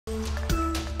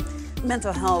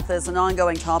Mental health is an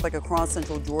ongoing topic across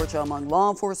central Georgia among law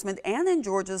enforcement and in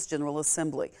Georgia's General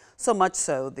Assembly. So much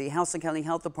so, the Houston County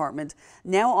Health Department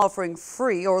now offering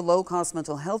free or low-cost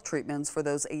mental health treatments for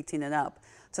those 18 and up.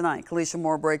 Tonight, Kalisha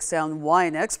Moore breaks down why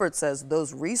an expert says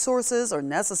those resources are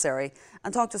necessary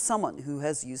and talk to someone who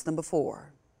has used them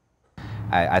before.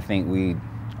 I think we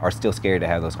are still scared to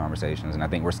have those conversations, and I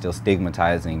think we're still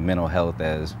stigmatizing mental health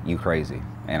as you crazy,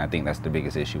 and I think that's the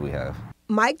biggest issue we have.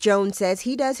 Mike Jones says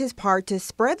he does his part to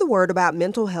spread the word about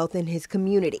mental health in his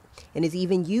community and has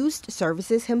even used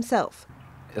services himself.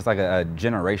 It's like a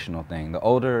generational thing. The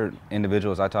older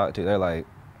individuals I talk to, they're like,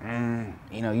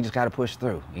 you just got to push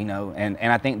through, and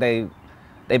I think they've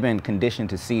been conditioned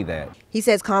to see that. He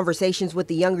says conversations with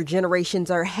the younger generations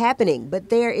are happening, but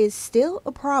there is still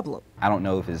a problem. I don't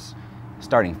know if it's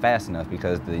starting fast enough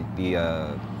because the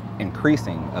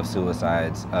increasing of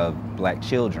suicides of black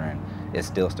children is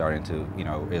still starting to,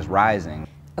 is rising.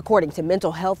 According to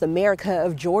Mental Health America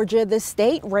of Georgia, the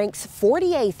state ranks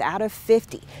 48th out of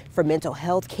 50 for mental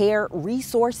health care,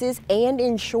 resources, and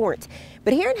insurance.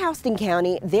 But here in Houston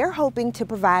County, they're hoping to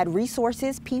provide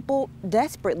resources people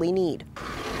desperately need.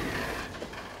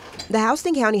 The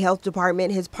Houston County Health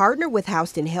Department has partnered with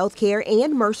Houston Healthcare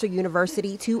and Mercer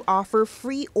University to offer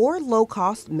free or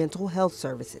low-cost mental health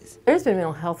services. There's been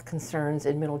mental health concerns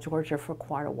in Middle Georgia for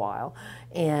quite a while,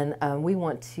 and we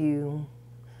want to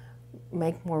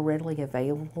make more readily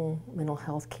available mental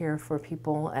health care for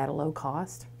people at a low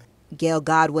cost. Gail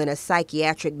Godwin, a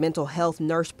psychiatric mental health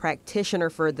nurse practitioner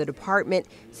for the department,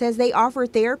 says they offer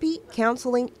therapy,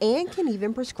 counseling, and can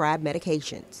even prescribe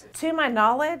medications. To my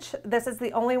knowledge, this is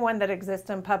the only one that exists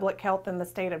in public health in the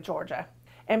state of Georgia.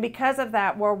 And because of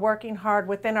that, we're working hard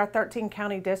within our 13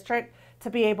 county district to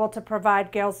be able to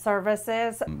provide Gail's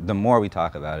services. The more we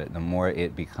talk about it, the more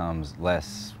it becomes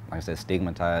less, like I said,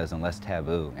 stigmatized and less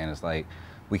taboo. And it's like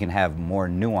we can have more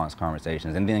nuanced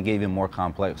conversations and then get even more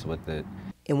complex with it.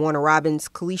 In Warner Robins,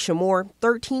 Kalisha Moore,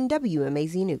 13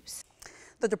 WMAZ News.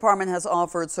 The department has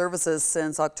offered services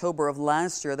since October of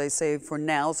last year. They say for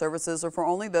now, services are for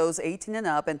only those 18 and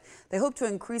up, and they hope to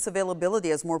increase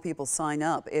availability as more people sign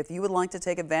up. If you would like to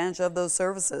take advantage of those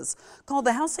services, call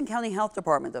the Houston County Health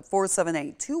Department at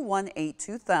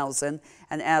 478-218-2000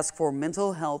 and ask for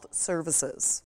mental health services.